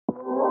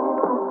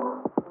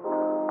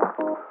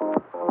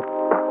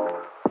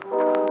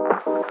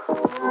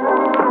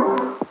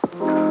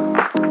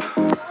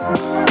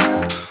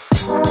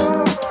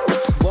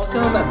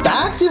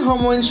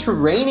Homo in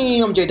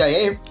Training. I'm Jay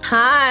Dye.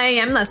 Hi,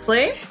 I'm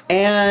Leslie.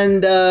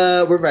 And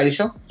we're a variety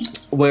show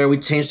where we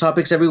change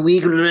topics every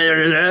week.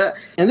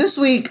 And this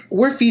week,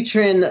 we're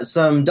featuring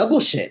some double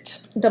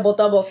shit.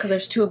 Double, because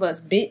there's two of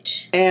us,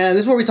 bitch. And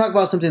this is where we talk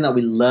about something that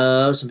we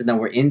love, something that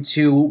we're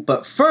into.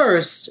 But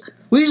first,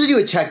 we usually do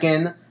a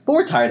check-in, but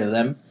we're tired of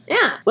them.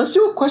 Yeah. Let's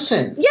do a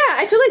question. Yeah,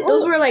 I feel like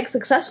those were, like,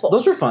 successful.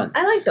 Those were fun.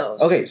 I like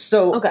those. Okay,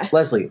 so,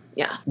 Leslie.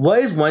 Yeah. What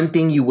is one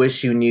thing you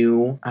wish you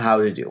knew how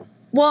to do?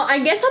 Well, I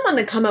guess I'm on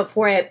the come up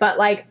for it, but,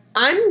 like,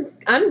 I'm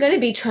gonna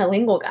be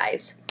trilingual,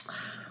 guys.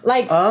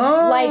 Like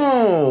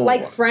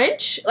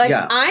French. Like,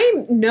 yeah. I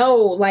know,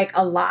 like,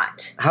 a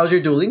lot. How's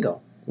your Duolingo?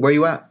 Where are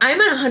you at?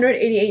 I'm at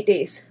 188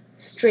 days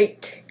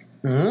straight.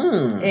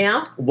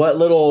 Yeah. What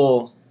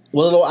little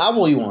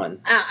owl you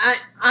on?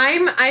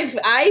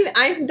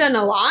 I've done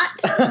a lot.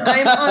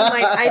 I'm on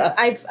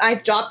like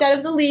I've dropped out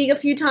of the league a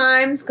few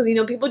times because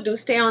people do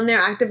stay on there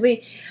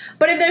actively.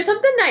 But if there's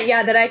something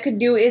that I could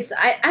do is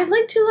I'd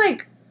like to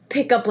like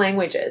pick up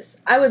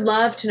languages. I would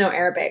love to know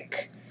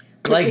Arabic.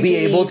 Portuguese. Like be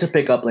able to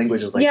pick up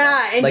languages like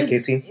that. And like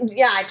just, Casey?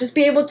 Yeah, just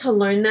be able to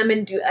learn them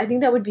and do. I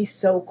think that would be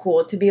so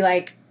cool to be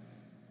like.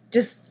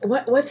 Just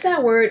what's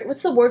that word?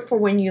 What's the word for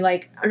when you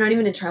like are not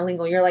even a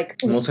trilingual? You're like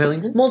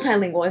multilingual.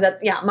 Multilingual.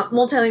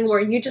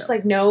 Multilingual. You just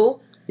like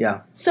know.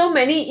 Yeah. So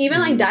many, even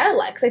like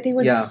dialects. I think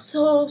would be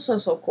so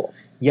cool.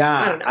 Yeah,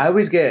 I don't know. I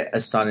always get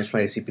astonished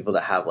when I see people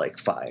that have like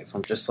 5.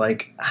 I'm just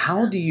like,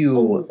 how do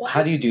you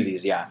do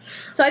these? Yeah.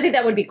 So I think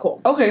that would be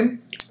cool. Okay.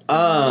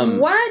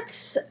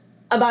 What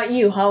about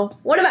you, Ho?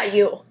 What about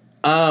you?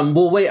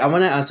 Well, wait. I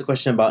want to ask a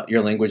question about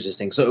your languages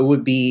thing. So it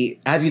would be.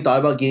 Have you thought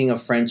about getting a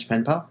French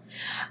pen pal?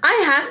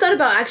 I have thought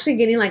about actually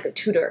getting like a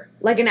tutor,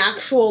 like an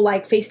actual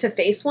like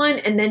face-to-face one,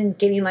 and then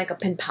getting like a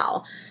pen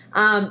pal.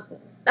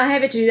 I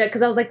have it to do that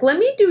because I was like, let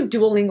me do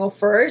Duolingo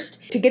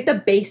first to get the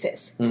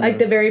basis, like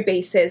the very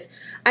basis.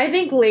 I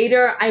think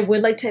later I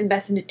would like to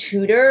invest in a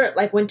tutor,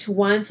 like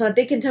 1-to-1, so that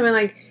they can tell me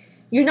like,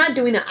 you're not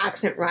doing the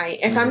accent right.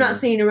 If I'm not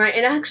saying it right,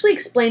 and actually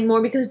explain more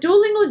because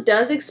Duolingo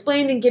does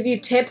explain and give you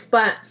tips,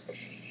 but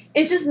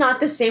it's just not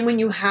the same when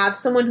you have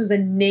someone who's a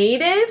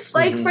native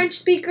like French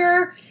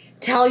speaker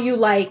tell you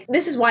like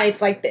this is why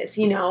it's like this,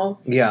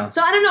 Yeah.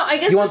 So I don't know. I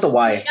guess you want the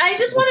why. I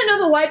just want to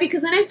know the why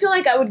because then I feel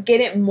like I would get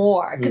it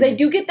more because I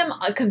do get them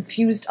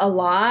confused a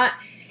lot,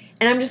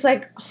 and I'm just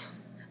like,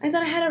 I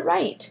thought I had it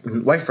right.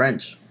 Why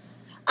French?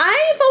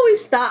 I've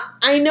always thought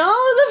I know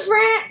the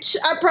French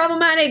are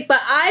problematic,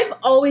 but I've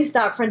always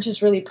thought French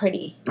is really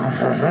pretty.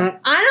 I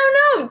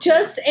don't know.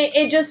 Just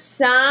it just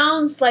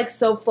sounds like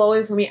so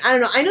flowing for me. I don't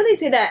know. I know they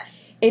say that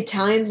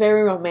Italian's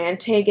very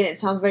romantic and it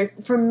sounds very.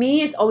 For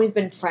me, it's always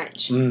been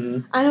French.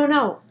 I don't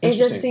know. It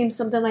just seems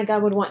something like I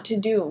would want to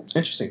do.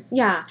 Interesting.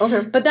 Yeah.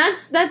 Okay. But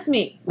that's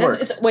me.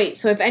 Wait.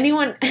 So if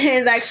anyone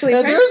is actually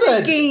French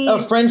there's speaking, a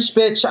French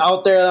bitch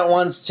out there that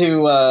wants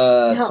to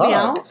help me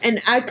out,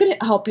 and I could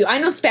help you. I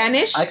know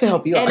Spanish. I can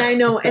help you out.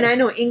 And I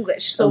know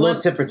English. So a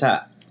little tit for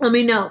tat. Let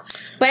me know.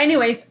 But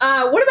anyways,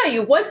 what about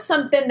you? What's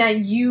something that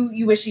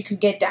you wish you could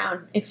get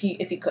down if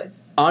you could?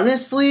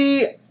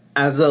 Honestly,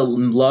 as a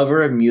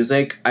lover of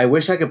music, I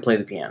wish I could play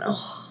the piano.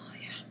 Oh,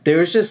 yeah.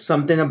 There's just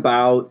something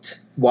about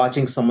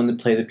watching someone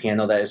play the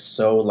piano that is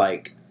so,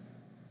 like,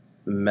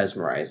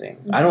 mesmerizing.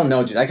 I don't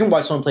know, dude. I can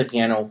watch someone play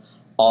piano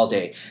all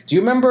day. Do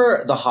you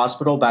remember the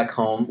hospital back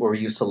home where we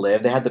used to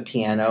live? They had the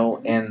piano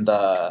in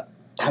that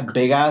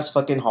big-ass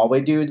fucking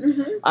hallway, dude.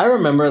 I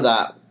remember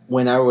that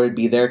when I would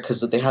be there because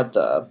they had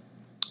the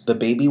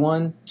baby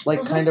one,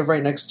 like, kind of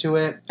right next to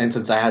it. And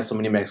since I had so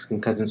many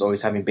Mexican cousins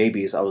always having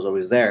babies, I was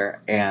always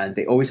there. And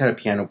they always had a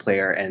piano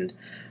player. And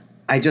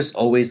I just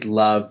always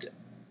loved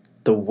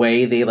the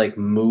way they, like,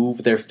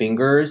 move their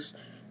fingers,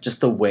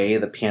 just the way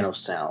the piano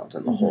sounds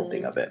and the whole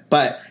thing of it.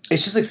 But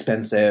it's just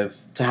expensive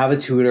to have a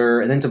tutor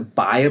and then to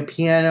buy a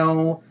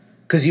piano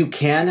because you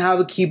can have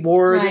a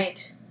keyboard.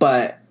 Right.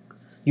 But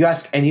you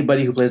ask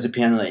anybody who plays the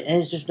piano, like,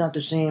 it's just not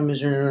the same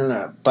as...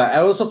 But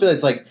I also feel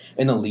it's, like,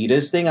 an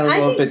elitist thing. I don't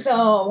know if it's...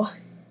 so.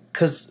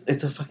 Because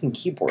it's a fucking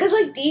keyboard. Because,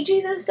 like,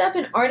 DJs and stuff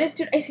and artists,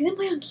 dude, I see them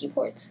play on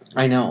keyboards.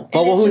 I know.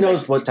 But who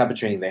knows what type of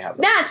training they have.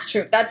 Though.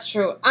 That's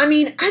true. I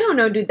mean, I don't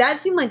know, dude. That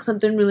seemed like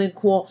something really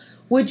cool.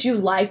 Would you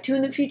like to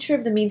in the future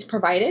if the means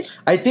provided?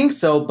 I think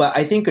so, but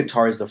I think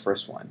guitar is the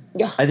first one.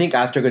 Yeah. I think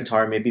after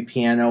guitar, maybe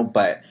piano.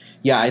 But,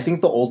 yeah, I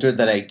think the older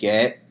that I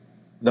get,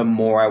 the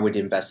more I would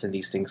invest in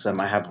these things, I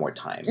might have more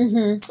time.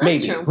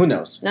 Maybe. True. Who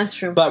knows? That's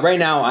true. But right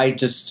now, I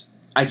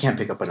can't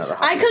pick up another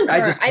hobby. I concur. I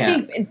just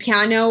can't. I think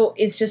piano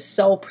is just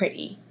so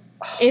pretty.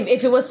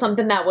 If it was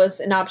something that was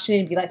an option,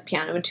 it'd be like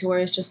piano tour.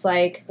 It's just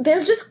like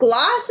they're just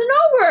glossing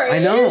over. I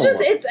know.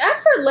 It's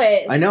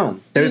effortless. I know.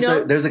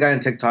 There's a guy on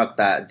TikTok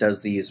that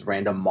does these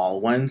random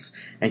mall ones,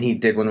 and he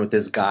did one with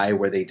this guy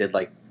where they did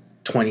like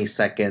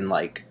 20-second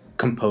like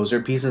composer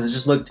pieces. It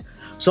just looked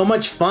so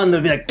much fun.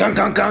 They'd be like gung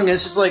gung gung.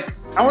 It's just like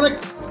I want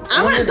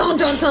to don't.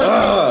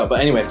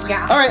 But anyway,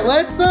 yeah. All right,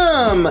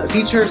 let's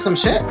feature some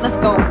shit. Let's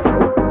go.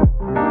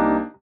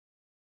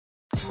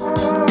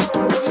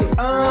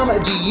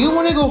 Do you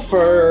want to go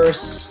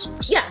first?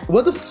 Yeah.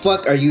 What the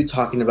fuck are you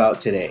talking about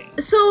today?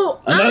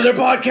 So Another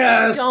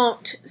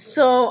podcast.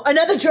 So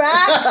another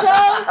drag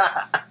show.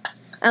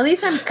 At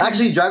least I'm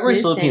actually Drag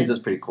Race Philippines is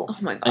pretty cool. Oh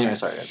my god. Anyway,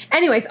 sorry guys.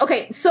 Anyways,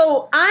 okay,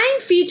 so I'm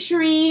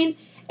featuring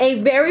a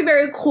very,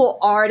 very cool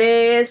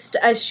artist.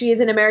 She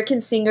is an American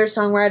singer,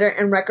 songwriter,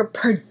 and record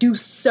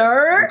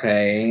producer.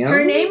 Okay.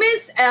 Her name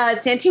is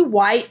Santi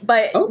White,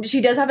 but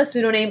she does have a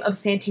pseudonym of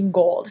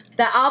Santigold.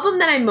 The album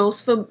that I'm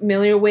most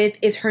familiar with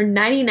is her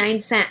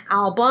 99-cent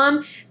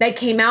album that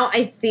came out,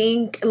 I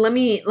think, let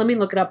me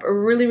look it up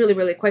really, really,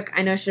 really quick.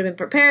 I know I should have been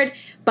prepared,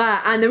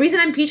 but the reason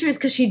I'm featuring is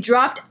because she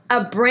dropped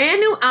a brand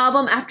new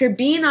album after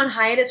being on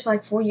hiatus for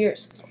like 4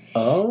 years.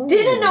 Oh.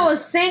 Didn't know a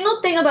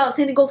single thing about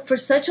Santigold for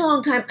such a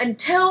long time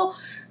until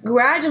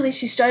gradually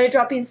she started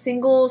dropping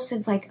singles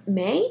since like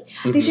May.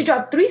 I think she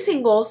dropped 3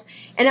 singles,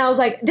 and I was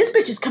like, this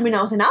bitch is coming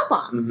out with an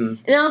album.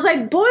 And I was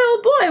like, boy,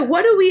 oh boy,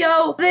 what do we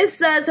owe this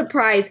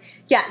surprise?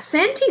 Yeah,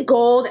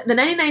 Santigold, the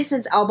 99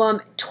 Cents album,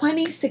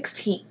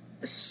 2016.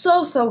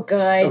 So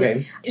good.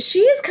 Okay. She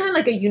is kind of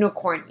like a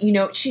unicorn. You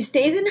know, she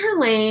stays in her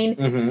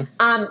lane,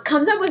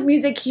 comes up with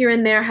music here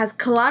and there, has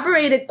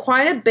collaborated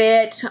quite a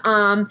bit.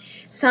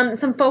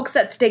 Some folks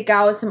that stick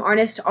out, some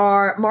artists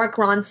are Mark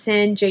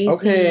Ronson,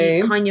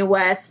 Jay-Z, Kanye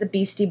West, the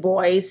Beastie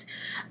Boys.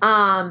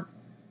 And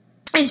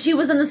she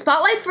was in the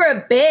spotlight for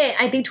a bit,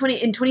 I think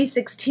in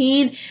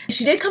 2016.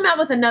 She did come out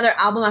with another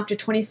album after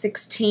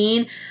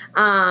 2016.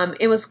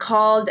 It was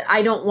called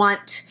I Don't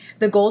Want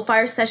the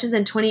Goldfire Sessions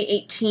in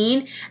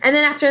 2018. And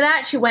then after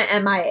that, she went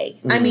MIA.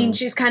 I mean,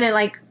 she's kind of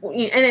like,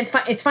 and then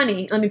it's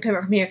funny, let me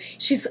pivot from here.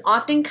 She's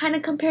often kind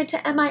of compared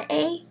to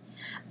MIA.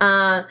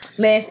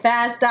 Live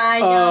Fast, Die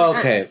Young.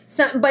 Okay.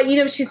 But, you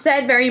know, she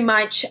said very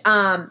much,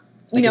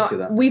 you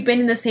know, we've been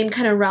in the same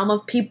kind of realm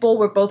of people.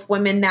 We're both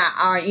women that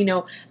are, you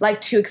know,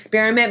 like to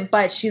experiment,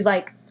 but she's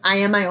like, I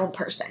am my own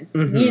person.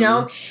 You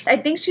know? I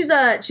think she's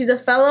a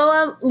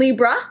fellow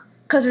Libra,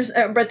 because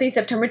her birthday is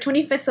September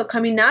 25th, so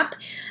coming up.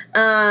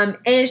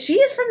 And she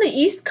is from the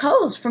East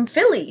Coast, from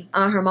Philly.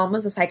 Her mom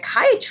was a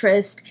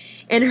psychiatrist,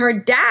 and her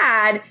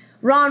dad,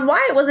 Ron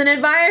White, was an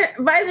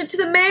advisor to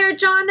the mayor,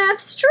 John F.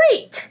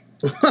 Street.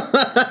 Isn't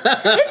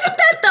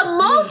that the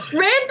most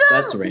random?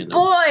 That's random.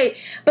 Boy.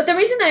 But the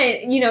reason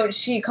that,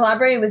 she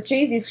collaborated with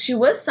Jay-Z is she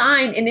was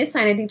signed, and is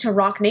signed, I think, to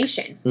Rock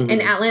Nation in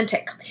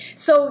Atlantic.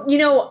 So,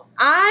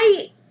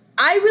 I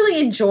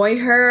really enjoy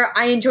her.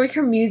 I enjoy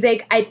her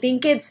music. I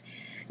think it's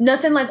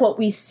nothing like what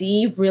we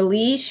see,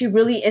 really. She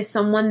really is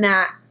someone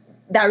that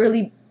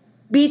really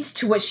beats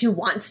to what she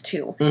wants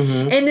to.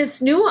 And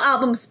this new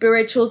album,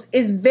 Spirituals,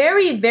 is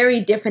very, very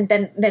different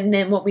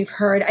than what we've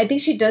heard. I think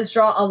she does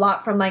draw a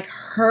lot from, like,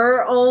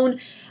 her own,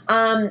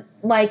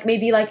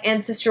 maybe,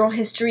 ancestral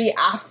history,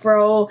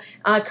 Afro,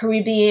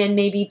 Caribbean,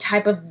 maybe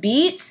type of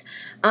beats.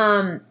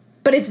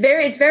 But it's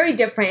very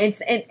different.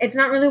 It's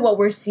not really what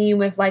we're seeing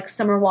with, like,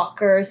 Summer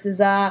Walker,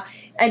 SZA,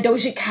 and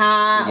Doja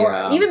Cat,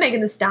 or even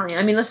Megan Thee Stallion.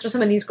 I mean, let's throw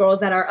some of these girls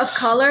that are of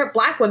color,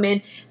 black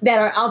women, that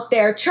are out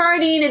there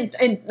charting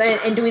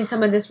and doing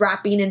some of this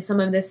rapping and some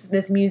of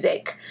this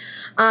music.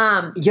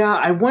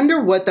 I wonder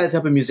what that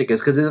type of music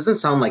is, because it doesn't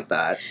sound like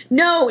that.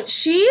 No,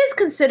 she is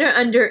considered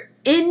under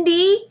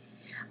indie,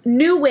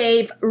 new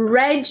wave,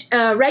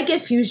 reggae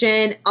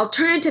fusion,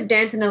 alternative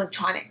dance, and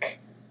electronic.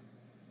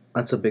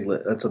 That's a big. Yeah,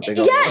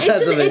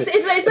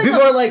 it's like people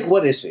are like,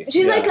 "What is she?"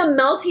 She's like a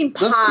melting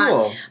pot. That's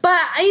cool. But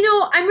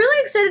I'm really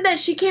excited that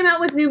she came out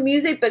with new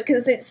music,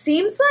 because it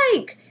seems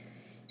like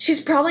she's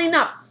probably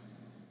not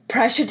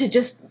pressured to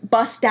just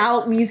bust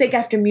out music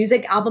after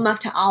music, album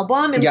after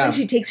album, and so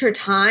she takes her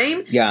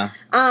time. Yeah.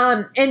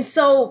 And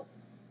so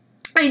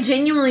I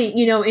genuinely,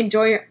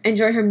 enjoy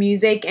her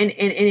music and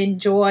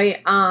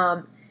enjoy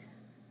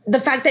the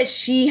fact that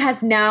she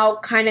has now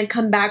kind of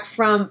come back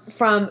from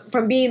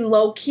being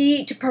low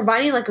key to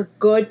providing like a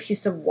good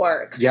piece of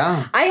work.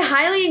 Yeah. I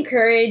highly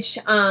encourage.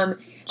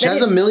 She has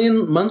 1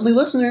 million monthly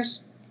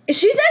listeners.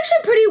 She's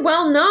actually pretty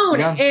well known.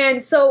 Yeah.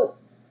 And so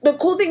the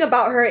cool thing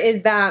about her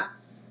is that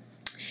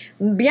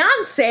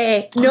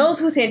Beyonce knows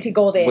who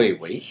Santigold is.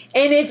 Wait.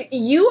 And if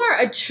you are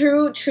a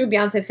true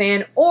Beyonce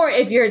fan, or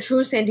if you're a true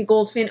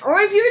Santigold fan,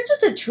 or if you're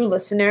just a true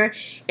listener,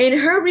 in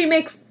her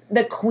remix,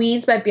 The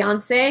Queens by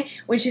Beyonce,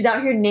 when she's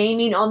out here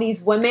naming all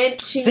these women.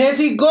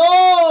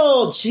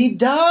 Santigold! She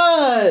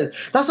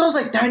does! That's why I was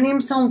like, that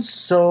name sounds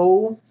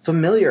so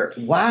familiar.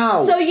 Wow.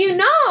 So You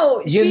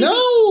know she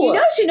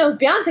knows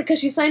Beyonce because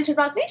she's signed to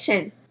Rock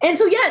Nation. And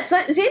so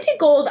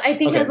Santigold, I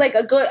think, has like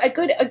a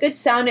good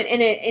sound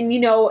in it. And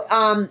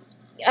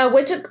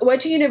went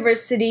to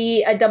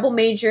university, double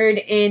majored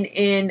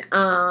in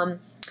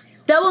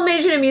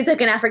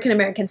music and African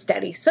American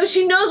studies. So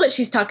she knows what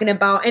she's talking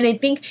about. And I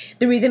think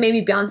the reason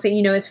maybe Beyonce,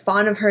 is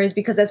fond of her is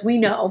because, as we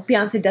know,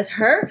 Beyonce does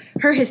her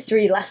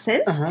history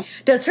lessons,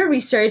 does her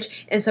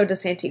research, and so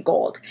does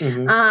Santigold.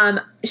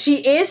 She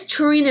is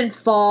touring in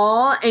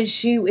fall, and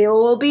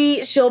she'll be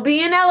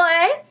in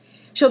LA.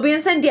 She'll be in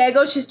San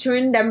Diego. She's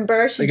touring in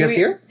Denver. I guess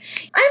here?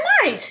 I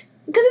might.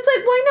 Because it's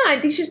like, why not? I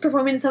think she's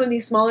performing in some of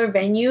these smaller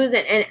venues,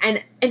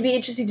 and it'd be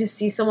interesting to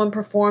see someone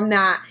perform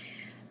that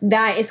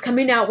is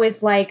coming out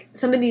with like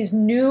some of these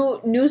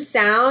new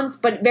sounds,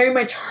 but very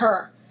much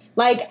her.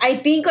 Like, I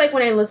think, like,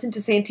 when I listen to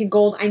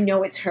Santigold, I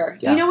know it's her.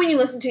 Yeah. You know when you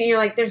listen to it, you're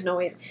like, there's no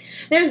way.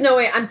 There's no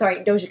way. I'm sorry,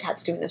 Doja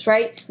Cat's doing this,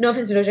 right? No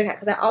offense to Doja Cat,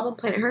 because that album,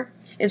 Planet Her,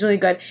 is really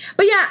good.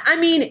 But yeah, I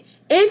mean,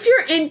 if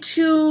you're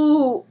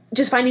into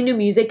just finding new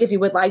music, if you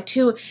would like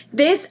to,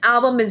 this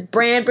album is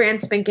brand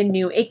spanking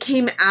new. It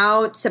came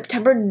out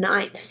September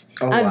 9th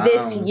of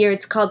this year.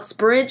 It's called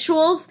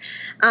Spirituals.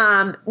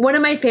 One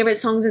of my favorite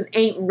songs is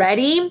Ain't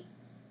Ready.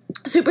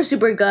 Super,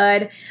 super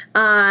good.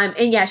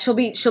 And yeah, she'll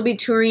be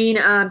touring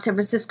San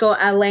Francisco,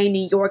 LA,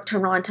 New York,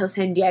 Toronto,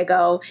 San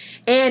Diego.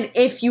 And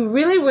if you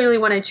really, really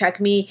want to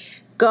check me,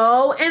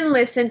 go and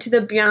listen to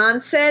the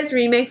Beyonce's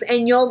remix,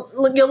 and you'll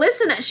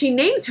listen that she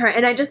names her.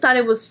 And I just thought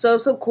it was so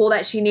cool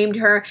that she named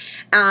her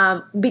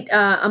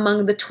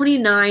among the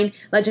 29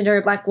 legendary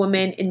Black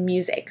women in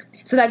music.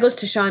 So that goes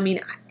to show, I mean,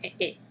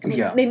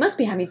 they must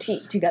be having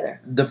tea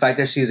together. The fact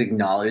that she's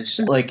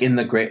acknowledged, like, in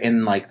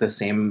the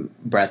same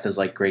breath as,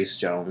 like, Grace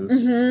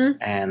Jones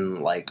and,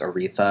 like,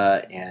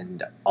 Aretha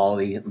and all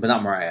the, but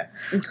not Mariah.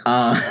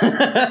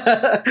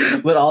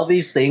 But all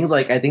these things,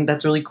 like, I think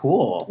that's really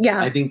cool. Yeah.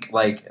 I think,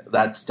 like,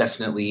 that's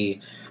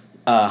definitely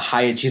a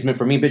high achievement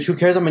for me. But who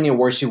cares how many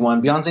awards she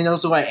won? Beyonce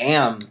knows who I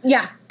am.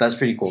 Yeah. That's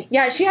pretty cool.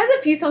 Yeah, she has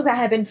a few songs that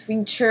have been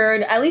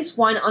featured, at least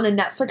one on a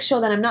Netflix show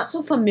that I'm not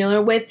so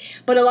familiar with,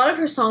 but a lot of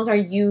her songs are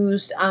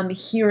used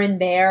here and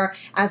there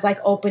as like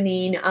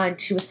opening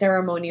to a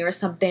ceremony or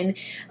something.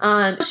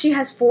 She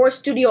has 4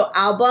 studio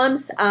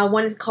albums.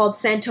 One is called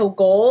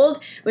Santigold,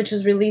 which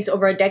was released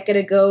over a decade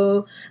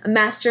ago, A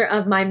Master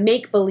of My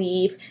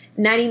Make-Believe,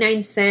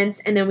 99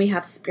 Cents, and then we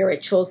have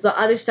Spirituals. The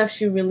other stuff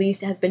she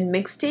released has been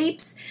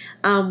mixtapes,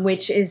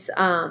 which is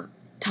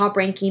top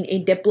ranking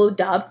a Diplo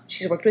dub.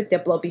 She's worked with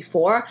Diplo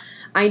before.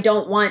 I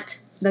Don't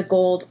Want the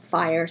Gold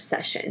Fire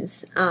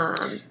Sessions.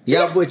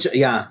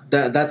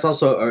 That's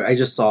also, I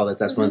just saw that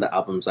that's one of the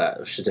albums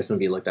that should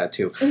definitely be looked at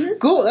too.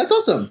 Cool, that's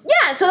awesome.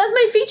 Yeah, so that's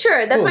my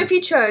feature. That's my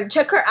feature.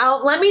 Check her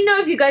out. Let me know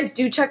if you guys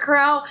do check her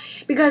out,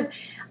 because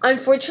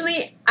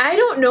unfortunately, I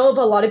don't know of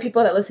a lot of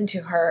people that listen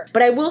to her,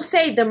 but I will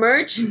say the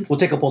merch. We'll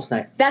take a poll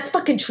tonight. That's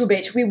fucking true,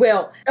 bitch. We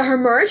will. Her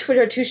merch, which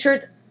are 2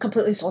 shirts,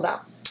 completely sold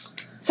out.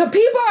 So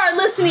people are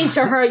listening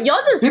to her. Y'all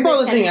just people are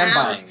listening and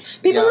buying.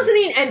 People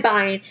listening and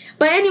buying.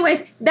 But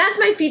anyways, that's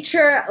my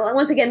feature.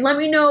 Once again, let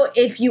me know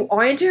if you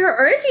are into her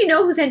or if you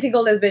know who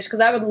Santigold is, bitch,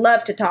 because I would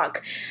love to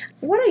talk.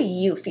 What are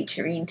you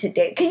featuring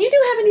today? Can you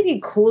have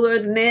anything cooler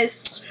than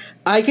this?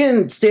 I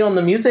can stay on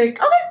the music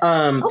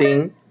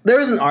thing.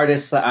 There is an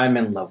artist that I'm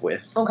in love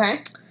with.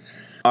 Okay.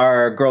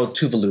 Our girl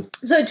Tuvalu.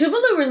 So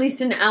Tuvalu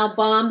released an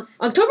album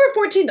October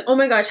 14th. Oh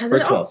my gosh, has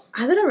it 12th.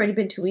 Has it already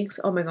been 2 weeks?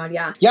 Oh my god,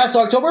 yeah. Yeah, so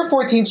October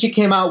 14th she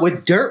came out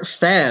with Dirt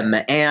Femme,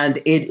 and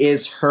it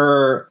is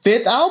her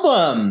 5th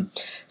album.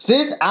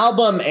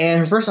 And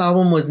her first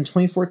album was in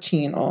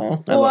 2014.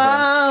 Oh, I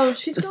love her.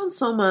 She's grown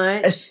so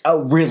much.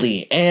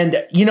 Really. And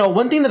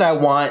one thing that I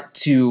want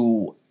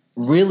to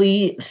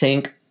really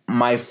thank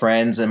my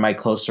friends and my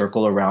close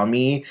circle around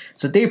me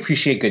is that they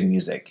appreciate good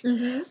music.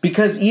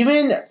 Because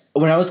even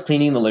when I was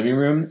cleaning the living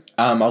room,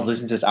 I was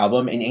listening to this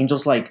album, and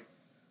Angel's like,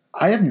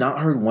 I have not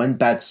heard one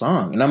bad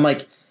song. And I'm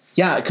like,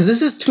 yeah, because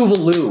this is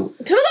Tuvalu.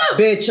 Tuvalu!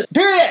 Bitch.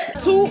 Period!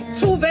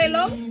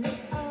 Tuvalu.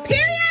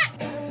 Period!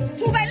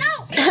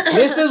 Tuvalu!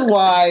 This is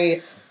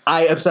why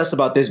I obsess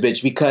about this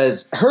bitch,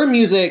 because her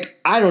music,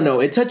 I don't know,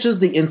 it touches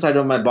the inside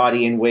of my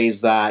body in ways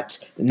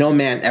that no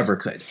man ever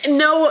could.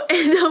 No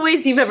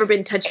ways you've ever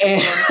been touched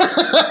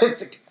before.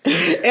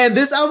 And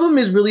this album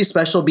is really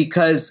special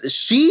because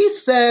she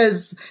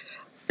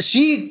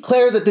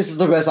declares that this is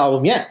the best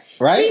album yet,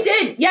 right? She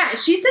did, yeah.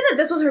 She said that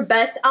this was her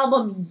best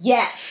album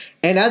yet.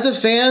 And as a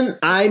fan,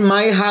 I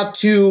might have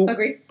to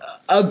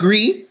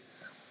agree.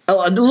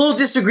 A little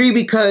disagree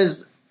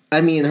because,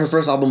 I mean, her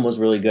first album was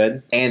really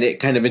good, and it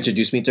kind of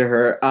introduced me to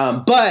her.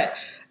 But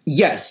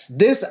yes,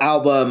 this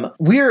album,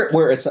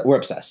 we're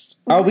obsessed.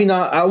 Are we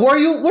not? What are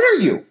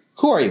you?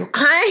 Who are you?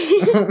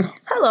 Hi.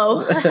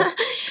 Hello.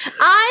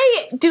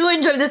 I do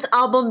enjoy this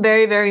album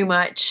very, very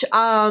much.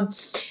 I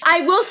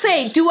will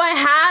say, do I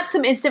have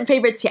some instant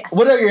favorites? Yes.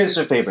 What are your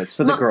instant favorites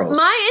for the girls?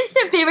 My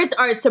instant favorites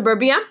are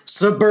Suburbia.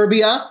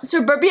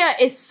 Suburbia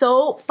is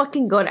so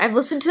fucking good. I've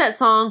listened to that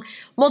song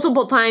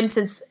multiple times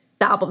since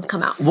the album's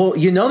come out. Well,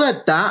 you know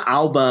that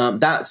album,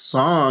 that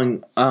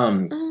song,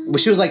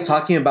 she was like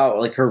talking about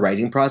like her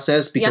writing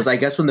process, because I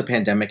guess when the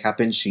pandemic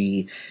happened,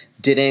 she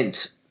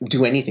didn't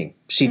do anything.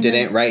 She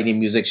didn't write any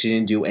music. She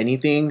didn't do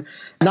anything.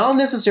 Not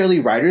necessarily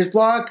writer's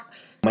block.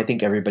 I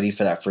think everybody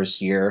for that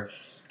first year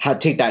had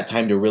to take that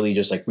time to really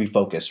just like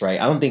refocus, right?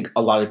 I don't think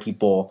a lot of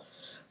people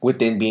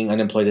within being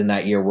unemployed in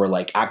that year were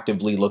like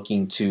actively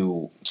looking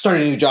to start a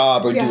new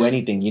job or do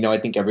anything. You know, I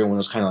think everyone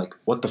was kind of like,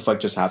 what the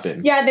fuck just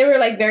happened? Yeah, they were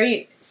like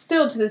very,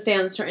 still to this day,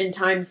 uncertain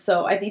times.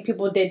 So I think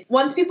people did,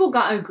 once people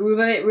got a groove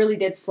of it, it really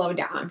did slow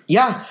down.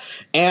 Yeah.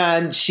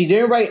 And she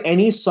didn't write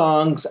any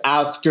songs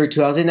after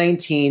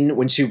 2019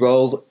 when she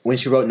wrote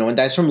No One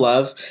Dies From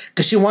Love,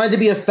 because she wanted to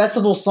be a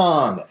festival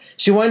song.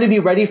 She wanted to be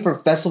ready for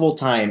festival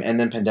time, and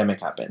then pandemic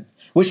happened.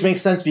 Which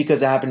makes sense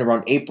because it happened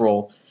around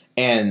April,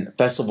 and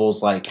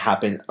festivals like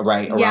happen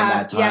right around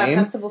that time. Yeah,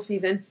 festival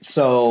season.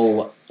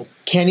 So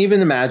can't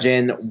even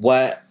imagine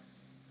what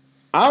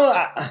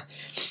the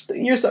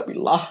years that we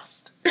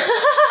lost.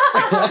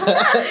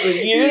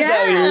 The years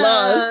that we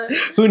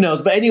lost. Who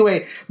knows? But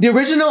anyway, the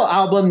original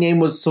album name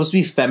was supposed to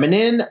be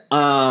Feminine,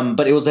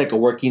 but it was like a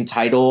working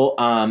title.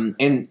 And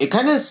it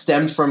kind of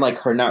stemmed from like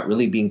her not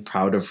really being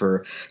proud of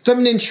her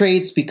feminine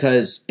traits,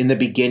 because in the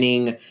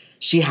beginning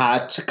she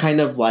had to kind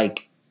of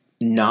like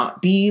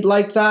not be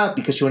like that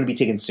because she wanted to be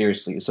taken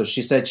seriously. So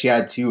she said she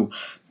had to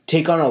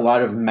take on a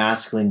lot of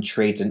masculine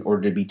traits in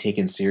order to be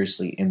taken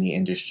seriously in the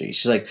industry.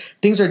 She's like,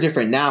 things are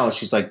different now.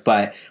 She's like,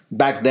 but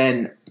back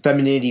then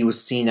femininity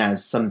was seen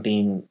as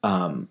something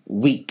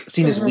weak,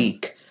 seen as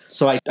weak.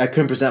 So I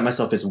couldn't present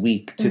myself as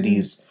weak to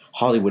these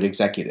Hollywood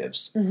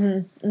executives.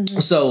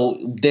 So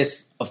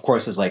this, of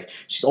course, is like,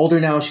 she's older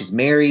now, she's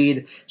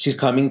married, she's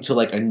coming to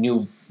like a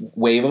new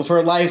wave of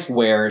her life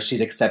where she's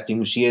accepting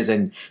who she is,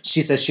 and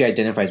she says she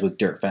identifies with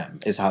dirt femme,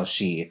 is how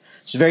she's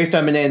very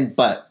feminine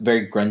but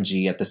very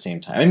grungy at the same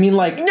time. I mean,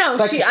 like,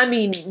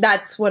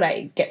 that's what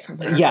I get from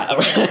her. Yeah.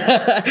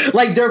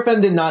 Like dirt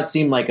femme did not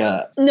seem like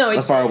a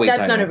faraway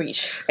that's title. not a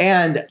reach.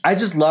 And I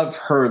just love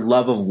her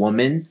love of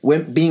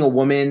being a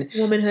woman,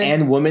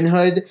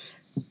 womanhood,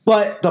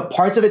 but the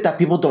parts of it that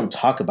people don't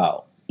talk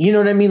about. You know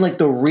what I mean? Like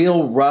the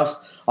real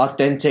rough,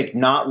 authentic,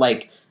 not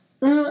like,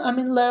 I'm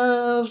in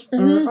love,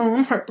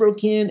 I'm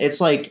heartbroken. It's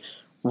like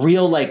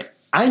real, like,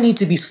 I need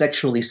to be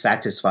sexually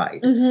satisfied.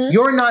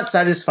 You're not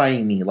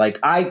satisfying me. Like,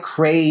 I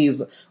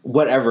crave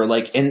whatever.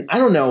 Like, and I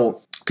don't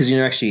know, because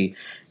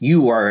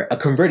you are a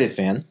converted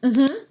fan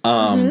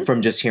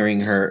from just hearing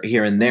her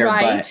here and there.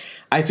 Right. But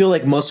I feel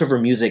like most of her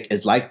music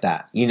is like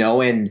that, you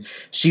know? And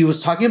she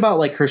was talking about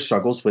like her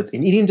struggles with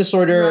an eating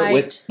disorder,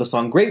 with the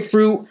song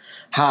Grapefruit,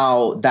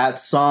 how that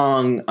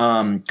song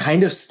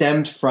kind of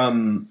stemmed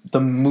from the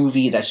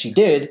movie that she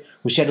did,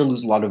 where she had to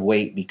lose a lot of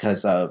weight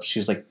because she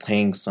was like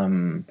playing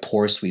some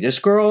poor Swedish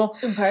girl.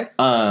 Okay.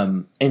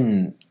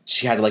 And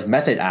she had to like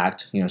method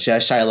act, you know, she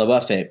had Shia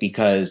LaBeouf it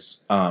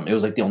because it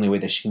was like the only way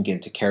that she can get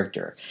into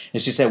character.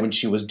 And she said when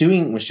she was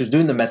doing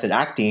the method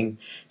acting,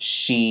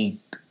 she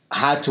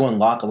had to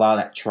unlock a lot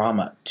of that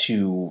trauma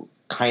to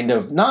kind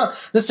of not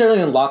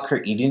necessarily unlock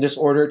her eating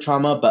disorder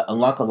trauma, but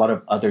unlock a lot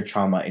of other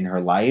trauma in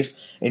her life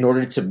in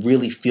order to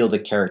really feel the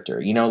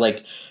character. You know,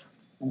 like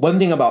one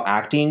thing about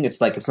acting, it's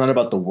like, it's not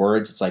about the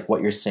words, it's like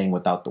what you're saying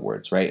without the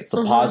words, right? It's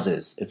the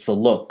pauses, it's the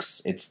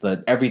looks, it's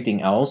the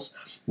everything else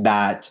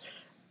that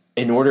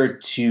in order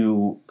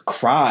to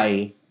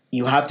cry,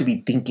 you have to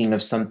be thinking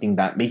of something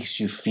that makes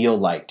you feel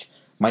like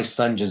my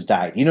son just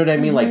died. You know what I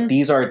mean? Like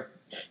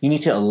you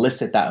need to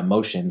elicit that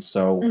emotion.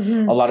 So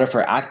a lot of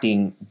her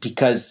acting,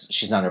 because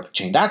she's not a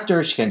trained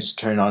actor, she can just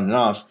turn it on and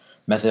off.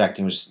 Method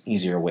acting was just an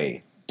easier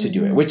way to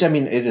do it. Which, I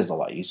mean, it is a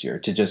lot easier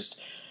to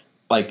just,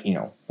 like, you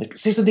know, like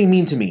say something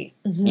mean to me,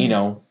 you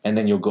know, and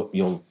then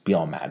you'll be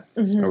all mad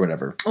or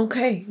whatever.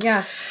 Okay,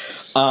 yeah.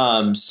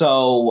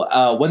 So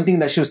one thing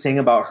that she was saying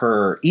about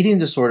her eating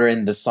disorder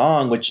in the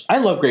song, which I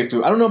love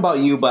Grapefruit. I don't know about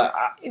you, but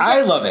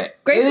I love it.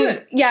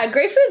 Grapefruit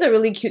is a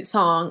really cute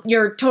song.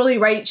 You're totally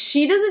right.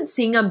 She doesn't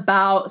sing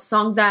about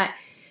songs that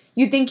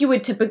you think you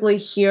would typically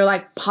hear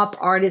like pop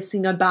artists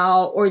sing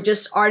about, or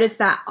just artists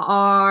that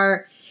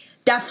are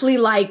definitely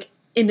like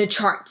in the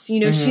charts. You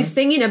know, she's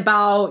singing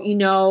about, you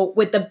know,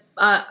 with a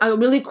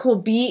really cool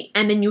beat,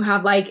 and then you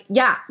have like,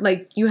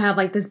 you have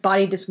like this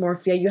body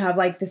dysmorphia, you have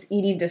like this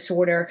eating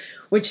disorder,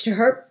 which to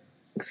her,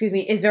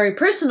 is very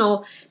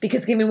personal,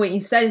 because given what you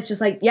said, it's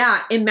just like,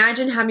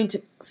 imagine having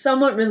to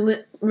somewhat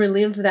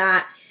relive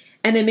that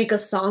and then make a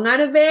song out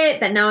of it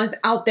that now is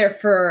out there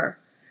for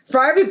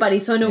everybody.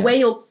 So in a way,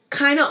 you'll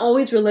kind of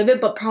always relive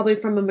it, but probably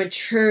from a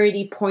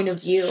maturity point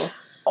of view.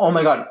 Oh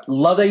my God.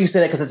 Love that you say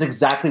that, because that's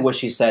exactly what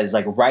she says.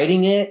 Like,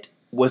 writing it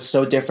was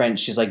so different.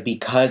 She's like,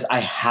 because I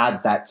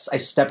had that, I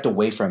stepped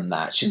away from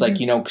that. She's like,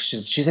 you know, she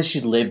said she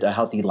lived a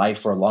healthy life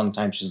for a long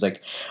time. She's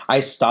like,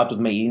 I stopped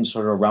with my eating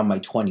disorder around my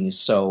 20s.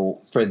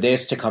 So for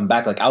this to come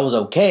back, like, I was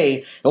okay.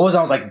 It was,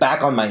 I was like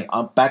back on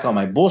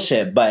my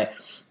bullshit, but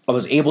I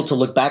was able to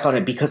look back on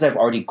it because I've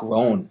already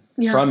grown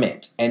from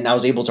it. And I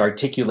was able to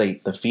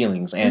articulate the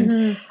feelings.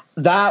 And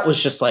that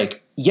was just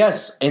like,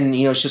 yes. And,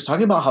 you know, she was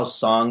talking about how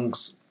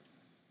songs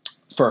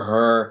for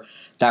her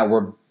that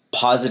were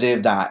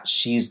positive, that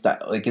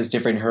is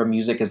different in her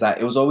music, is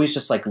that it was always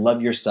just like,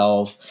 love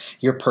yourself,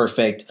 you're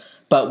perfect.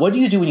 But what do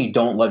you do when you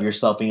don't love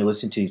yourself and you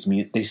listen to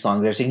these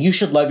songs? They're saying you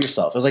should love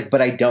yourself. I was like,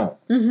 but I don't.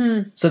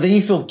 So then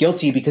you feel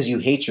guilty because you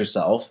hate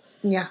yourself.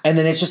 Yeah. And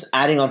then it's just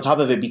adding on top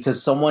of it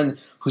because someone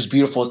who's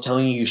beautiful is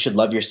telling you should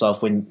love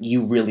yourself when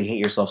you really hate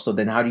yourself. So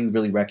then how do you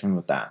really reckon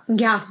with that?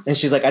 Yeah. And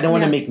she's like, I don't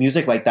want to make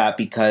music like that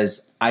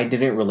because I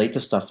didn't relate to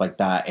stuff like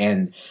that.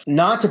 And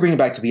not to bring it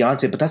back to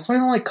Beyonce, but that's why I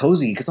don't like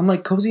cozy. Because I'm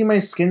like, cozy in my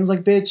skin's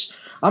like, bitch,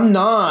 I'm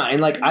not.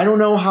 And like, I don't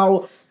know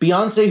how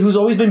Beyonce, who's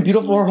always been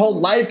beautiful her whole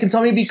life, can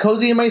tell me to be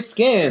cozy in my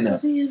skin.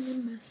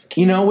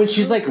 You know, when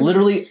she's like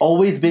literally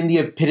always been the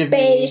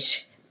epitome.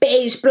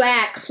 Beige,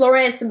 black,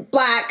 fluorescent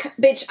black,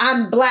 bitch,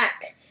 I'm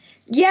black.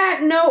 Yeah,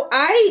 no,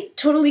 I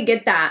totally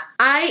get that.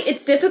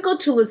 It's difficult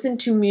to listen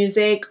to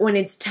music when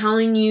it's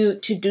telling you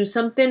to do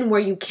something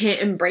where you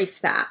can't embrace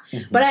that.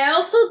 Mm-hmm. But I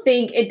also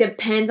think it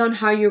depends on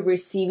how you're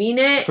receiving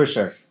it. For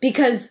sure.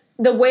 Because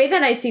the way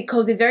that I see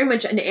cozy is very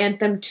much an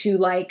anthem to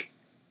like,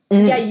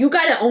 yeah, you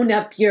gotta own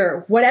up your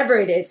whatever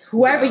it is,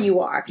 whoever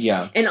you are.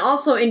 Yeah. And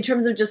also in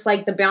terms of just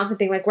like the Beyonce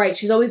thing, like, right,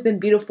 she's always been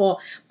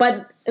beautiful,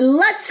 but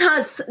let's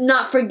us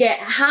not forget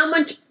how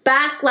much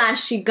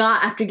backlash she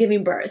got after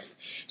giving birth.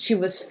 She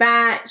was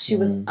fat, she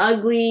was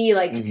ugly,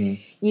 like,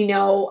 you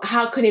know,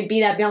 how could it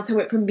be that Beyonce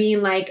went from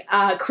being like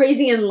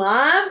crazy in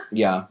love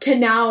to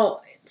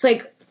now it's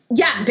like,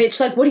 yeah, bitch,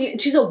 like, what do you...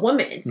 She's a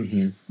woman.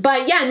 Mm-hmm.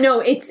 But, yeah,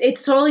 no,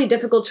 it's totally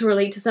difficult to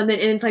relate to something.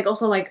 And it's, like,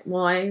 also, like,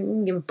 well, I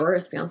didn't give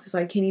birth, Beyonce, so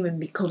I can't even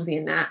be cozy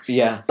in that.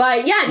 Yeah.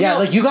 But, yeah, no. Yeah,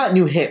 like, you got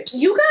new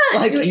hips. You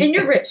got... Like, and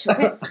you're rich,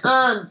 okay?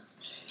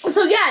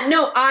 So, yeah,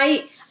 no,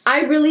 I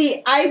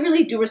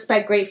really do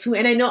respect Grapefruit.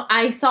 And I know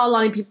I saw a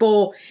lot of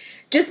people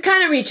just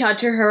kind of reach out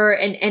to her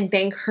and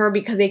thank her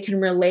because they can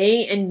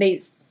relate. And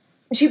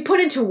she put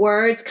into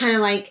words kind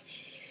of, like...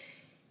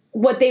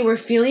 what they were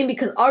feeling,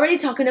 because already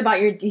talking about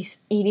your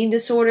eating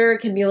disorder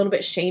can be a little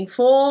bit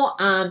shameful.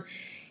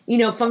 You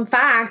know, fun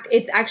fact,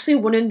 it's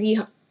actually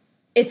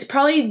it's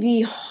probably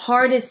the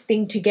hardest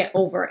thing to get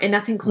over, and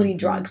that's including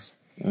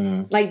drugs.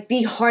 Like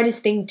the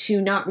hardest thing to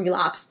not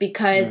relapse,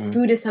 because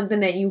food is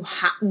something that you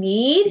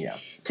need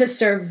to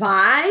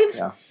survive.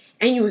 Yeah.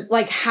 And you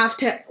like have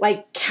to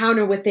like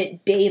counter with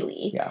it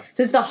daily. Yeah.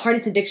 So it's the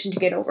hardest addiction to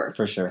get over.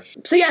 For sure.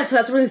 So yeah, so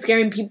that's really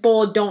scary, and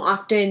people don't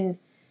often,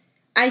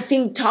 I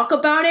think, talk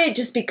about it,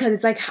 just because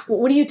it's like,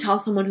 what do you tell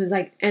someone who's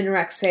like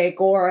anorexic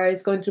or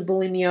is going through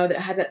bulimia, that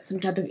have some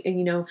type of,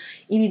 you know,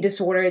 eating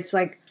disorder? It's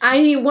like,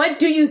 what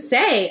do you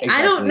say? Exactly.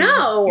 I don't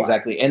know.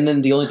 Exactly. And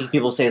then the only thing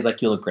people say is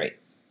like, you look great.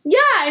 Yeah,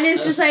 and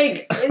it's just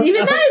like,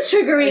 even that is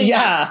triggering.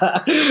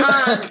 Yeah.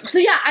 So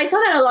yeah, I saw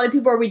that a lot of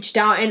people reached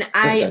out, and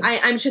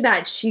I'm sure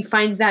that she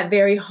finds that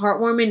very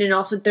heartwarming and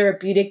also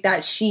therapeutic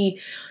that she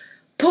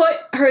put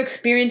her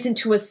experience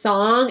into a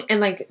song. And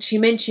like she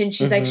mentioned,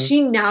 she's like,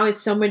 she now is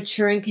so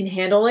mature and can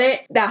handle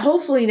it, that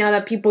hopefully now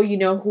that people, you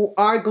know, who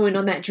are going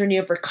on that journey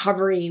of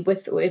recovery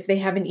if they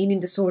have an eating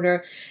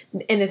disorder,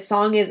 and the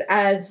song is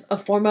as a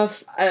form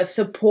of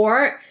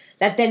support,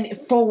 that then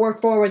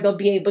forward they'll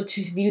be able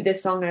to view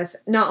this song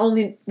as not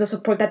only the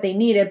support that they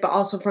needed, but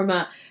also from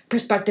a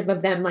perspective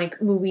of them like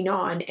moving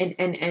on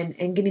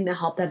and getting the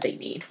help that they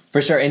need.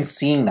 For sure, and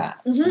seeing that,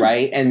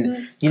 right?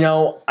 And you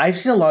know, I've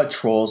seen a lot of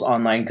trolls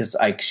online because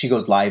like she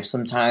goes live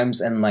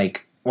sometimes, and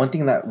like one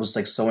thing that was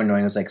like so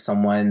annoying was like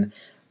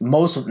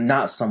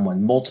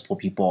multiple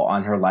people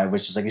on her live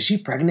was just like, is she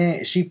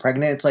pregnant? Is she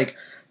pregnant? It's like,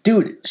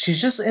 dude, she's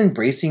just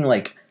embracing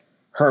like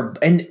her,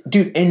 and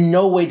dude, in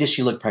no way does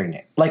she look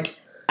pregnant. Like,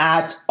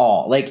 at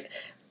all. Like,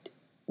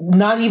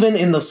 not even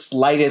in the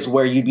slightest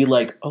where you'd be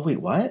like, oh,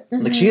 wait, what?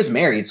 Like, she is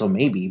married, so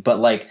maybe. But,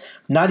 like,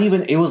 not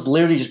even... It was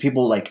literally just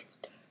people, like,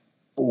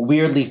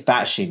 weirdly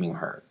fat-shaming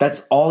her.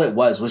 That's all it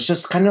was. Was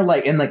just kind of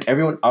like... And, like,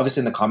 everyone,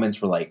 obviously, in the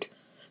comments were, like,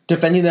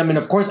 defending them. And,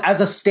 of course,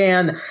 as a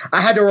stan, I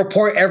had to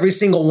report every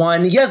single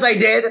one. Yes, I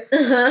did.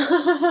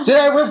 Did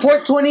I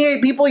report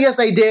 28 people? Yes,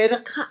 I did.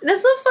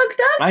 That's so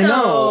fucked up, I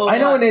know.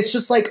 And it's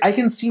just like, I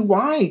can see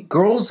why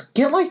girls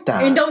get like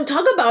that. And don't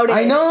talk about it.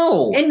 I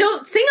know. And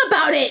don't sing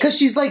about it. Because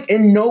she's like,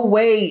 in no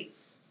way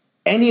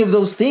any of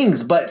those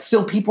things. But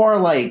still, people are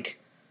like,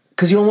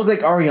 because you don't look like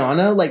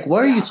Ariana? Like,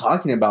 what are you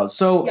talking about?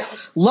 So,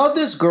 love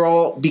this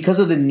girl because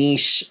of the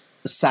niche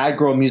sad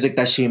girl music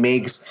that she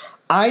makes.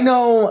 I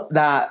know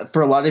that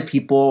for a lot of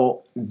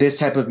people, this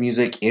type of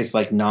music is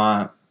like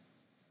not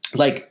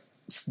like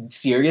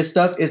serious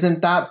stuff,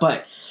 isn't that?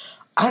 But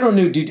I don't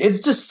know, dude. It's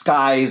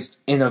disguised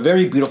in a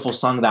very beautiful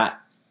song that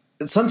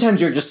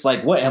sometimes you're just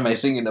like, what am I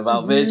singing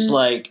about, bitch?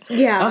 Like,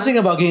 I'm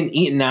singing about getting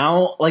eaten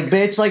out. Like,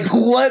 bitch, like,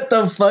 what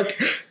the fuck?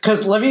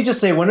 Because let me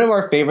just say, one of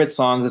our favorite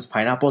songs is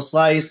Pineapple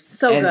Slice.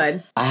 So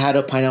good. I had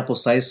a pineapple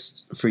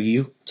slice for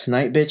you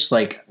tonight, bitch.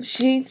 Like,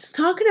 she's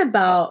talking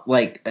about,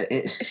 like,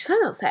 she's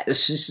talking about sex.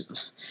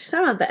 She's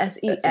talking about the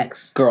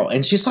sex. Girl.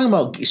 And she's talking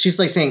about, she's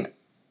like saying,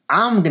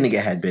 I'm gonna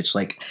get head, bitch.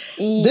 Like,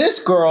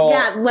 this girl.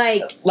 Yeah,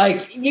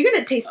 like, you're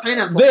gonna taste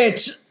pineapple.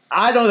 Bitch.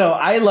 I don't know.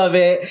 I love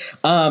it.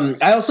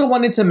 I also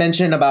wanted to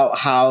mention about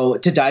how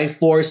To Die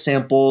For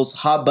samples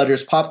Hot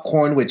Butter's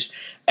Popcorn,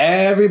 which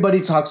everybody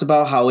talks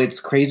about how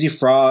it's Crazy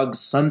Frogs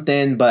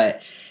something,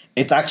 but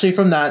it's actually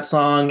from that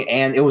song,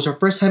 and it was her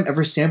first time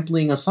ever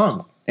sampling a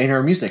song in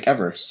her music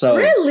ever. So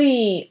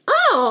really?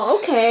 Oh,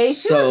 okay.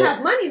 She must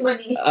have money.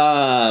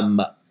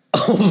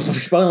 Oh,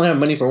 she probably only have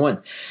money for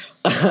one.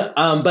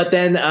 But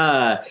then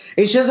and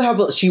she doesn't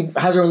have. She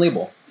has her own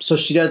label, so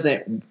she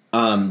doesn't.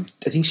 I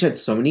think she had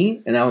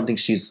Sony, and I don't think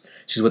she's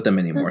with them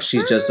anymore. She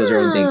just does her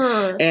own thing,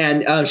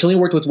 and she only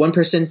worked with one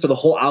person for the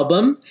whole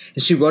album,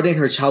 and she wrote it in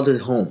her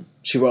childhood home.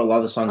 She wrote a lot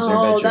of the songs in her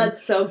bedroom. Oh,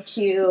 that's so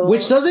cute.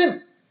 Which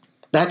doesn't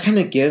that kind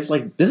of give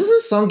like doesn't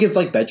this song give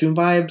like bedroom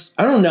vibes?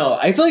 I don't know.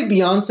 I feel like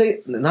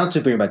Beyonce, not to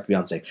bring it back to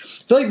Beyonce.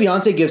 I feel like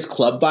Beyonce gives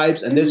club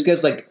vibes, and this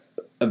gives like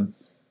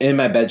in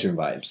my bedroom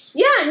vibes.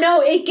 Yeah,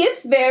 no, it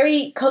gives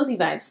very cozy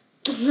vibes.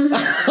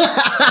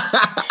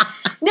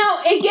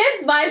 No, it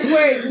gives vibes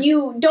where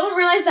you don't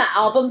realize the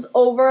album's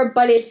over,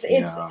 but it's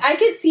I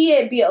could see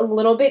it be a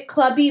little bit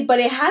clubby, but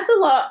it has a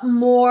lot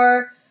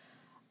more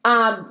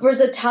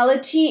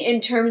versatility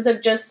in terms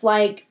of just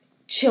like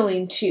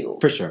chilling too.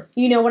 For sure.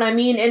 You know what I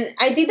mean? And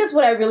I think that's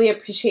what I really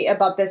appreciate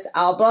about this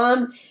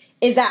album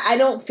is that I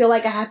don't feel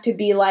like I have to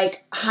be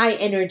like high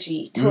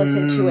energy to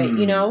listen to it,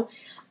 you know?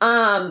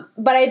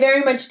 But I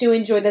very much do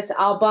enjoy this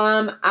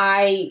album.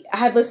 I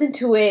have listened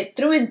to it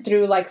through and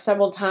through like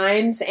several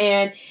times,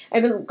 and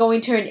I've been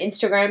going to her on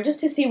Instagram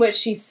just to see what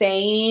she's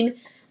saying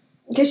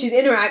because she's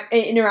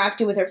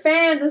interacting with her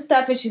fans and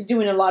stuff, and she's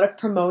doing a lot of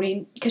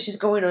promoting because she's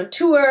going on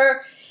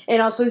tour,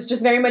 and also is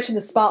just very much in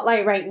the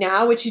spotlight right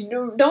now, which you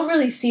don't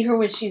really see her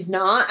when she's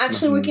not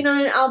actually working on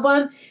an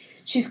album.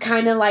 She's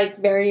kind of like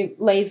very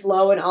lays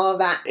low and all of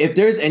that. If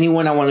there's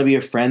anyone I want to be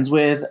friends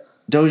with,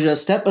 Doja,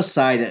 step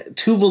aside.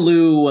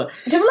 Tuvalu.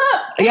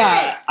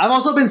 Yeah, I've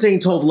also been saying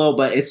Tovlo,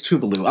 but it's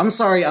Tuvalu. I'm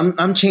sorry,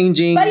 I'm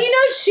changing. But you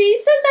know, she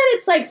says that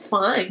it's like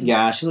fine.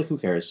 Yeah, she's like, who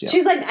cares? Yeah.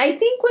 She's like, I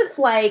think with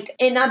like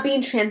it not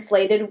being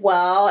translated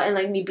well and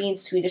like me being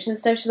Swedish and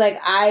stuff, she's like,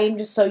 I'm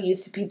just so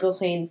used to people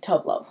saying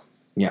Tovlo.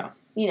 Yeah.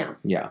 You know.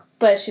 Yeah.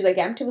 But she's like,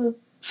 yeah, I'm Tuvalu.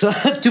 So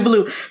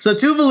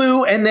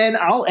Tuvalu, and then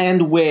I'll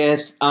end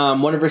with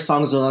one of her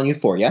songs on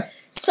Euphoria.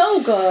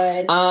 So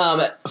good.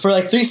 For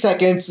like 3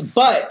 seconds,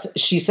 but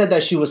she said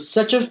that she was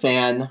such a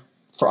fan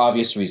for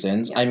obvious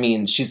reasons. Yeah. I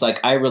mean, she's like,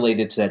 I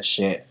related to that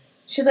shit.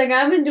 She's like,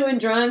 I've been doing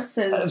drugs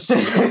since the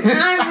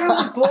time I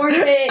was born,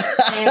 bitch,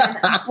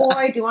 and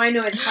boy, do I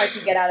know it's hard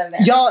to get out of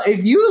it. Y'all,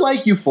 if you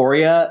like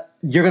Euphoria,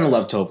 you're gonna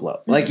love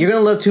Tovlo. Like, you're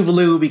gonna love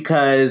Tuvalu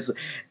because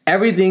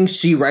everything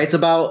she writes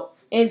about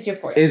is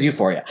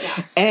Euphoria.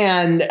 Yeah.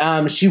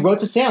 And she wrote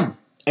to Sam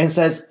and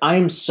says,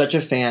 I'm such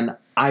a fan.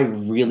 I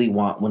really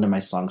want one of my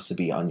songs to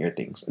be on your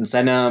things. And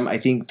sent I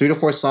think 3 to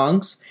 4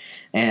 songs,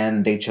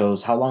 and they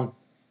chose How Long.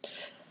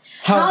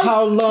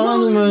 How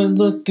long am I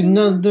looking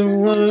at the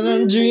one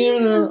I'm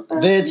dreaming of?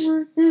 Bitch,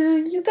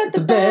 you got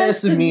the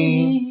best of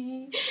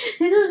me.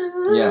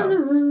 Yeah.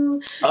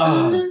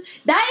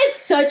 That is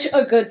such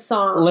a good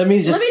song. Let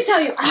me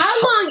tell you,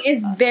 How Long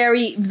is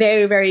very,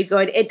 very, very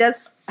good. It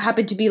does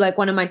happen to be like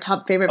one of my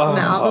top favorite from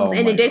the albums,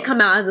 and it did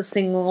come out as a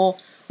single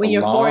when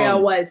Euphoria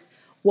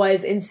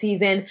was in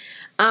season.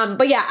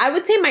 But yeah, I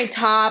would say my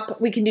top,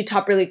 we can do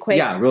top really quick.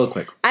 Yeah, real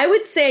quick. I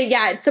would say,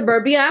 it's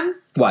Suburbia.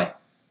 Why?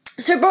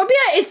 Suburbia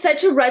is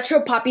such a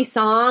retro poppy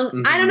song.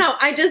 Mm-hmm. I don't know.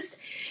 I just...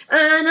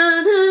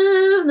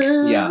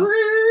 Yeah.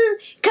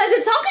 Because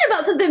it's talking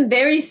about something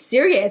very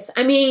serious.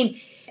 I mean,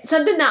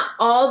 something that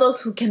all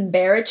those who can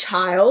bear a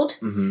child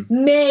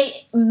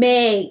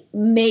may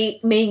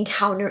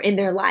encounter in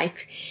their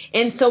life.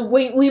 And so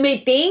we may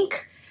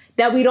think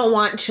that we don't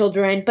want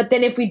children, but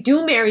then if we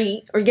do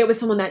marry or get with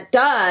someone that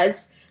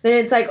does,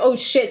 then it's like, oh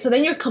shit, so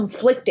then you're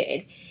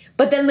conflicted.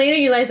 But then later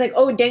you realize like,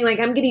 oh dang, like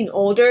I'm getting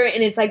older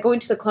and it's like going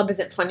to the club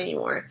isn't fun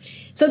anymore.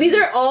 So these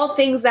are all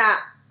things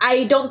that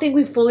I don't think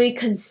we fully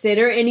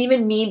consider, and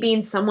even me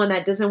being someone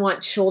that doesn't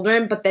want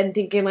children, but then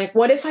thinking like,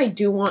 what if I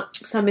do want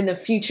some in the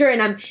future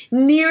and I'm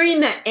nearing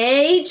the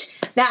age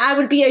that I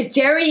would be a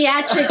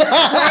geriatric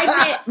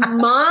pregnant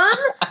mom?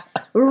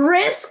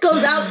 Risk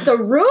goes out the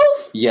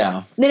roof.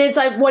 Yeah. Then it's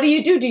like, what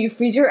do? Do you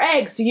freeze your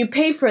eggs? Do you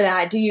pay for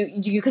that? Do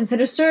you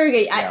consider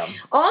surrogate? Yeah.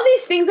 All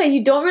these things that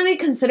you don't really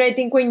consider, I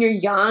think, when you're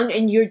young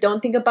and you don't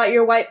think about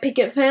your white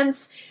picket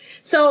fence.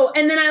 So,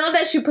 and then I love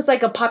that she puts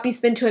like a poppy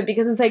spin to it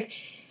because it's like,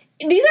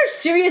 these are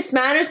serious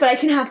matters, but I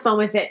can have fun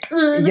with it.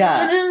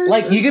 Yeah.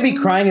 Like, you could be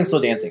crying and still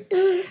dancing.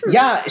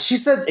 Yeah, she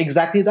says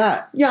exactly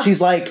that. Yeah.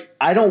 She's like,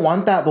 I don't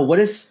want that, but what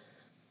if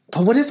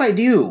I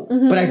do?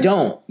 Mm-hmm. But I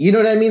don't. You know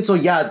what I mean? So,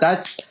 yeah,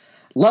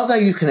 love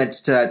that you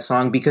connect to that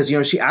song because, you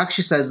know, she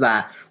actually says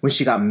that when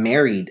she got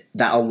married,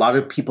 that a lot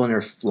of people in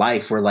her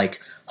life were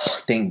like, oh,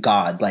 thank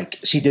God. Like,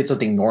 she did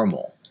something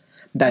normal.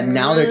 That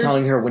now they're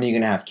telling her, when are you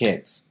going to have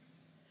kids?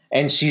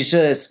 And she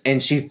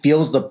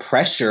feels the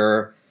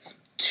pressure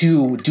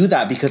to do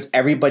that because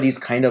everybody's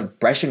kind of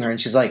pressuring her,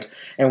 and she's like,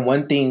 and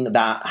one thing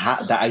that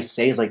I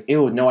say is like,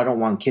 ew, no, I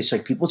don't want kids. She's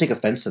like, people take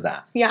offense to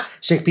that. Yeah.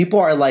 She's like,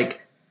 people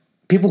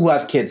who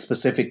have kids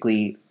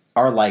specifically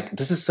are like,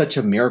 this is such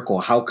a miracle.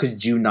 How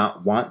could you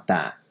not want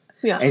that?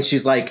 Yeah. And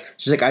she's like,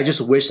 I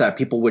just wish that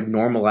people would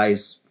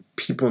normalize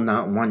people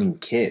not wanting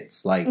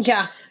kids. Like,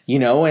 yeah. You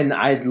know, and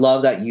I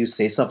love that you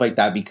say stuff like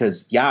that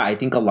because, yeah, I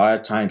think a lot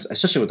of times,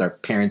 especially with our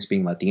parents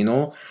being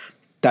Latino,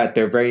 that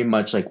they're very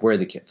much like, where are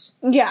the kids?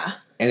 Yeah.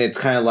 And it's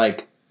kind of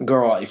like,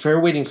 Girl, if you're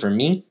waiting for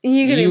me,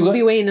 you're gonna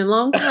be waiting a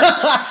long time.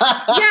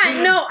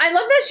 Yeah, no, I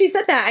love that she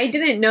said that. I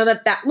didn't know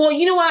that. Well,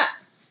 you know what?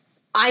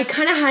 I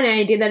kind of had an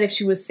idea that if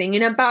she was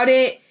singing about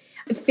it,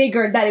 I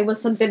figured that it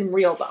was something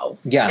real though.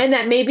 Yeah. And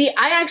that maybe,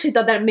 I actually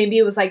thought that maybe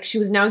it was like she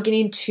was now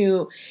getting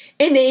to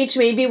an age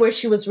maybe where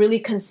she was really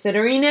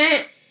considering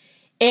it.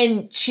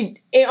 And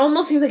it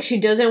almost seems like she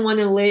doesn't want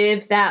to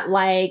live that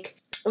like,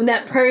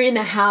 that prairie in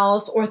the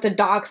house,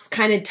 orthodox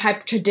kind of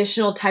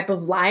traditional type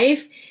of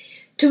life.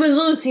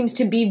 Tuvalu seems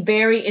to be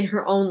very in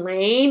her own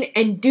lane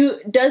and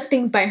does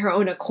things by her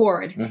own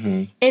accord.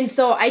 Mm-hmm. And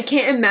so I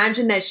can't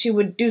imagine that she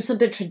would do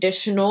something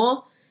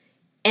traditional.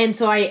 And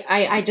so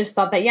I just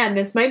thought that, yeah,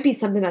 this might be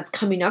something that's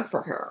coming up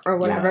for her or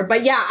whatever. Yeah.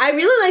 But yeah, I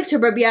really liked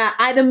Suburbia.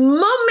 At the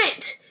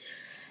moment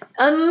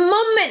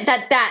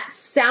that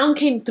sound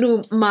came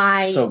through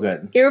my so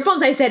good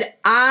earphones, I said,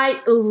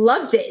 I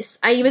love this.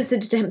 I even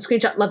sent it to him,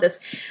 screenshot, love this.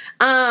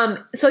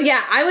 So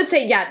yeah, I would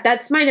say, yeah,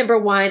 that's my number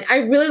one. I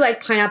really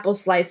like Pineapple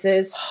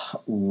Slices.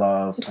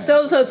 Love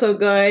so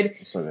good.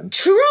 So good.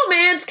 True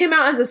Romance came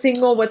out as a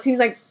single, what seems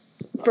like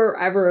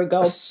forever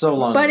ago. So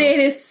long but ago. It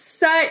is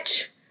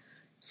such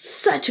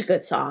a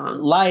good song.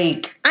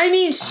 Like, I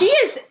mean, she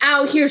is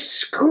out here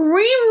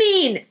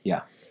screaming.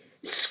 Yeah.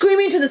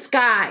 Screaming to the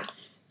sky.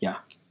 Yeah.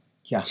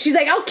 Yeah. She's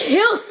like, I'll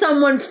kill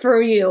someone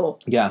for you.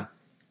 Yeah.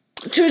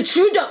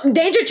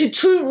 Danger to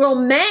true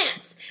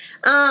romance.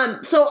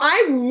 So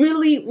I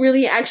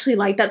really actually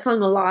like that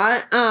song a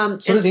lot.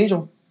 So does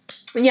Angel.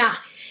 Yeah.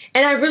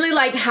 And I really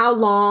like How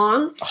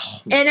Long.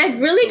 Oh, and I've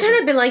really kind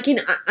of been liking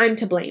I'm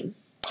to Blame.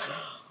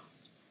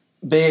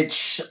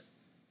 Bitch.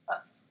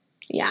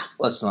 Yeah.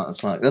 Let's not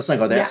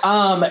go there.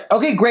 Yeah.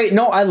 Okay, great.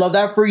 No, I love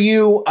that for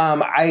you.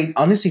 I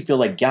honestly feel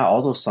like, yeah,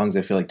 all those songs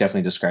I feel like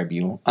definitely describe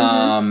you.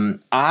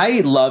 Mm-hmm.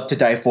 I love To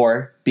Die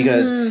For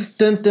because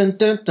dun dun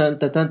dun dun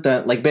dun dun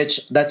dun. Like,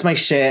 bitch, that's my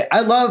shit.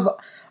 I love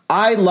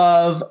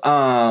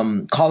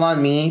Call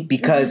on Me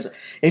because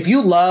if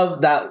you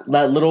love that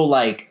little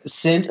like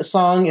synth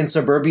song in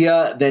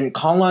Suburbia, then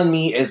Call on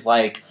Me is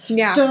like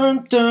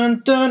dun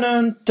dun dun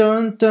dun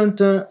dun dun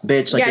dun.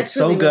 Bitch, like it's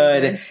so really,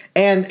 good. Really good.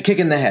 And Kick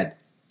in the Head.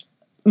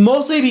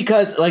 Mostly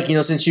because, like, you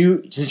know, since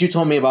you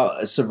told me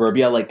about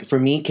Suburbia, like, for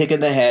me, Kick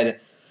in the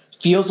Head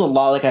feels a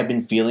lot like I've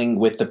been feeling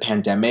with the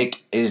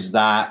pandemic, is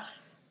that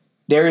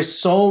there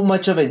is so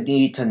much of a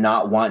need to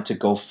not want to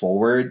go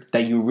forward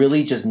that you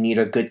really just need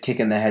a good kick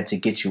in the head to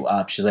get you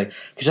up. She's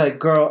like,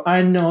 girl,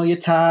 I know you're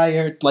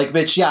tired. Like,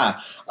 bitch, yeah,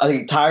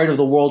 like, tired of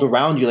the world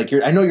around you. Like,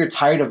 I know you're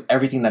tired of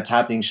everything that's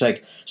happening.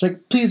 She's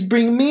like, please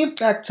bring me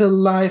back to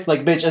life.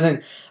 Like, bitch, and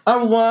then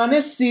I want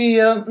to see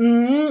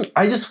you.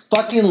 I just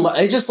fucking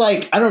it just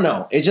like, I don't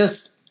know. It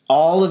just,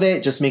 all of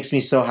it just makes me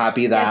so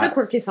happy that... Yeah, it's a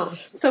quirky song.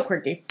 So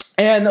quirky.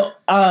 And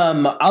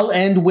I'll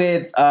end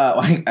with...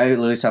 I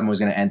literally said I was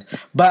going to end.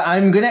 But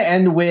I'm going to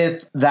end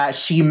with that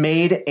she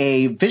made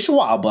a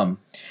visual album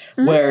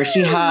where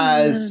she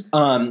has...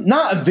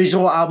 not a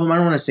visual album. I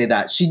don't want to say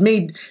that.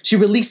 She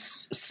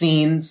released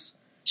scenes.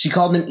 She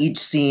called them each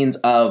scenes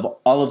of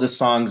all of the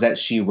songs that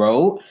she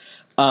wrote.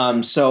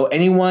 So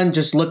anyone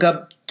just look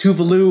up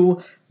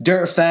Tuvalu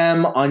Dirt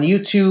Femme on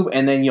YouTube,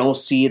 and then you'll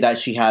see that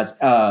she has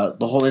the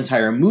whole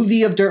entire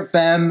movie of Dirt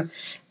Femme.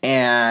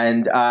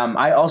 And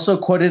I also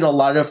quoted a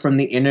lot from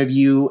the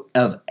interview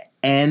of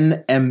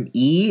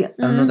NME. I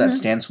don't know what that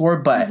stands for,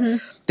 but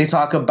they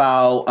talk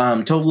about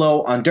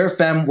Tovlo on Dirt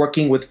Femme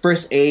working with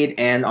First Aid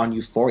and on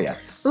Euphoria.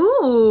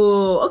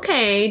 Ooh,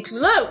 okay.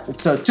 Tuvalu.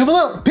 So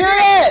Tuvalu,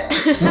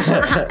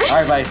 period!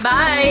 All right,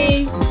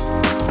 bye. Bye.